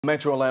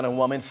Metro Atlanta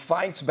woman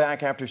fights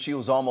back after she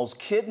was almost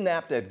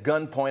kidnapped at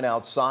gunpoint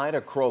outside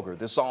a Kroger.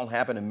 This all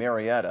happened in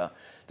Marietta.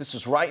 This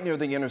is right near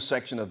the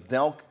intersection of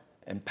Delk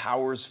and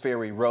Powers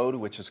Ferry Road,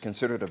 which is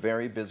considered a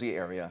very busy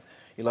area.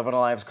 11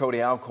 Alive's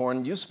Cody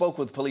Alcorn, you spoke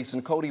with police.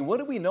 And Cody, what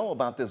do we know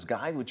about this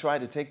guy who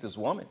tried to take this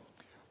woman?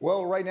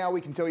 Well, right now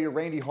we can tell you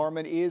Randy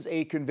Harmon is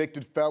a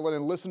convicted felon.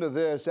 And listen to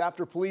this.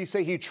 After police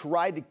say he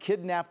tried to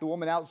kidnap the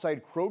woman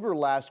outside Kroger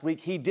last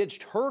week, he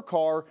ditched her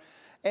car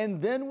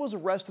and then was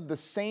arrested the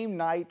same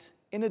night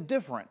in a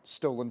different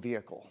stolen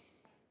vehicle.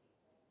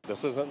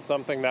 This isn't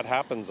something that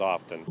happens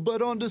often.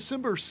 But on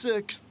December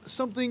 6th,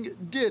 something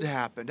did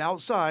happen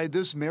outside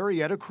this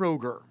Marietta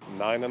Kroger.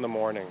 9 in the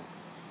morning,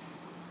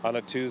 on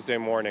a Tuesday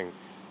morning,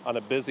 on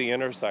a busy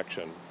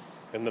intersection,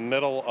 in the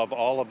middle of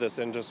all of this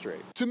industry.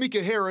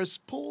 Tamika Harris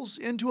pulls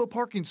into a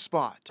parking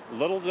spot.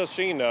 Little does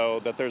she know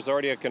that there's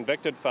already a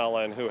convicted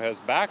felon who has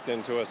backed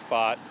into a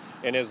spot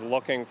and is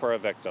looking for a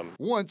victim.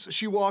 Once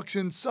she walks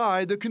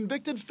inside, the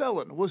convicted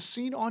felon was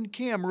seen on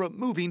camera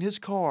moving his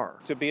car.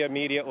 To be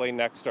immediately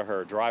next to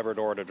her, driver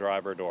door to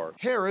driver door.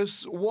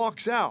 Harris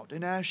walks out,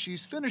 and as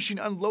she's finishing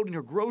unloading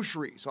her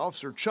groceries,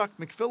 Officer Chuck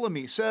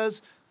McPhillamy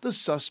says the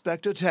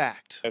suspect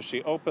attacked. As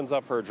she opens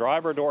up her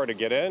driver door to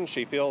get in,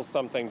 she feels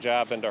something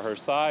jab into her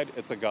side.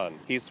 It's a gun.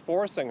 He's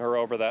forcing her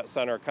over that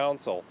center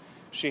console.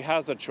 She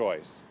has a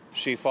choice.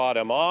 She fought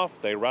him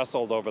off. They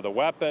wrestled over the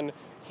weapon.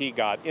 He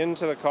got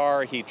into the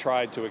car. He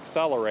tried to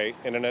accelerate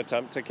in an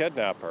attempt to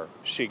kidnap her.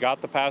 She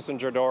got the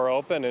passenger door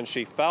open and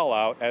she fell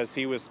out as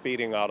he was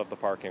speeding out of the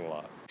parking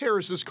lot.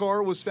 Harris's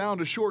car was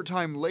found a short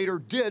time later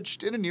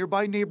ditched in a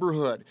nearby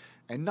neighborhood,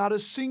 and not a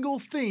single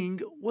thing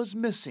was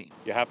missing.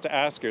 You have to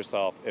ask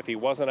yourself, if he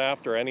wasn't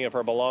after any of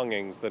her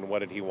belongings, then what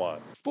did he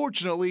want?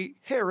 Fortunately,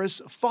 Harris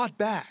fought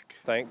back.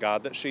 Thank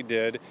God that she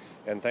did,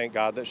 and thank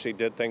God that she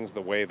did things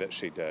the way that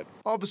she did.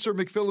 Officer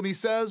McPhillamy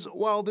says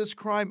while this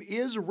crime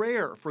is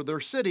rare for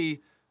their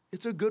city,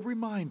 it's a good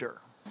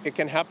reminder. It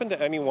can happen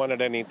to anyone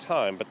at any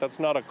time, but that's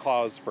not a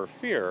cause for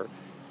fear.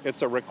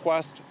 It's a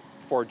request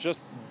for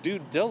just due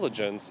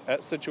diligence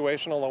at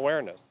situational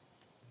awareness.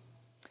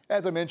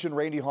 As I mentioned,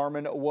 Randy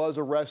Harmon was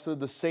arrested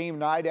the same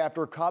night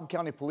after Cobb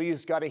County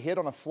Police got a hit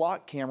on a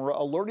flock camera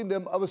alerting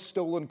them of a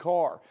stolen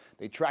car.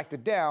 They tracked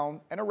it down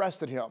and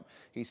arrested him.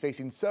 He's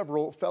facing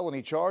several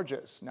felony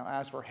charges. Now,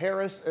 as for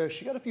Harris,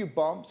 she got a few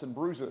bumps and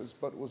bruises,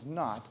 but was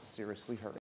not seriously hurt.